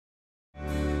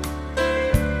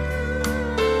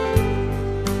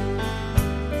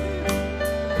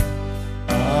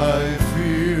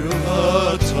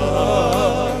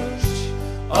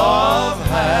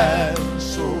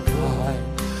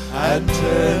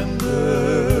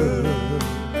surrender.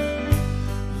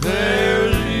 They're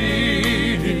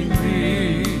leading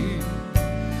me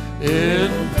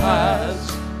in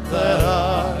paths that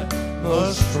I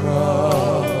must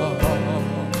trod.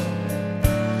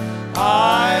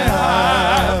 I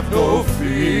have no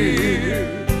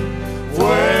fear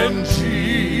when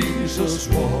Jesus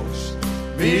walks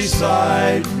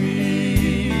beside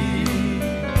me,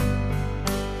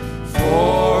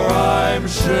 for I'm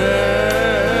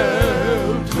sheltered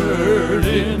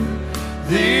in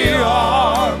the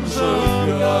arms of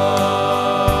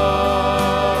God.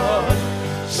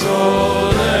 So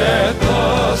let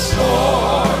the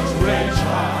storms rage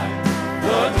high,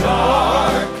 the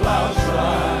dark clouds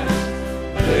rise,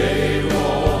 they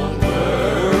won't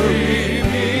worry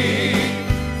me,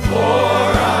 for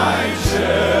I'm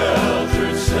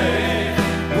sheltered safe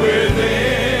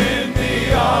within the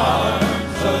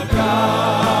arms of God.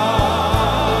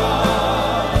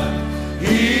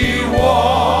 He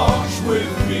walks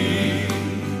with me,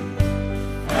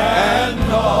 and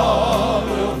none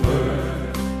of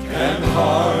earth can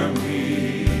harm me.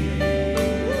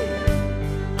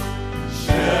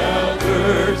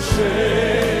 Sheltered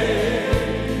safe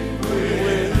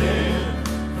within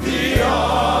the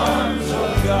arms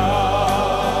of God.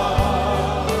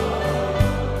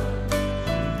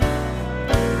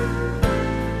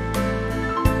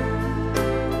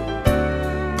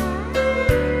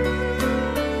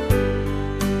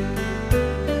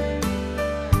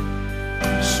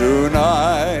 Soon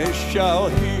I shall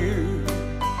hear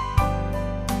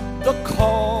the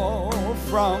call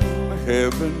from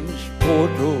heaven's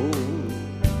portal.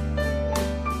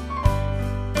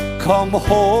 Come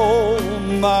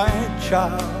home, my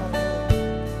child,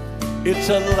 it's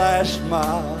a last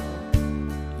mile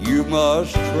you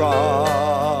must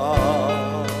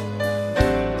trod.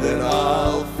 Then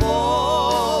I'll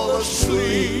fall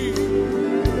asleep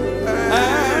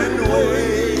and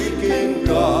wake in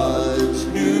God's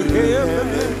new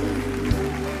heaven,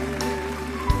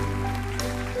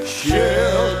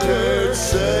 sheltered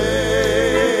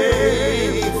safe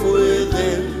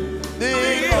within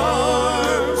the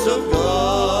arms of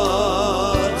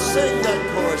God. Sing that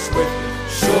chorus with me.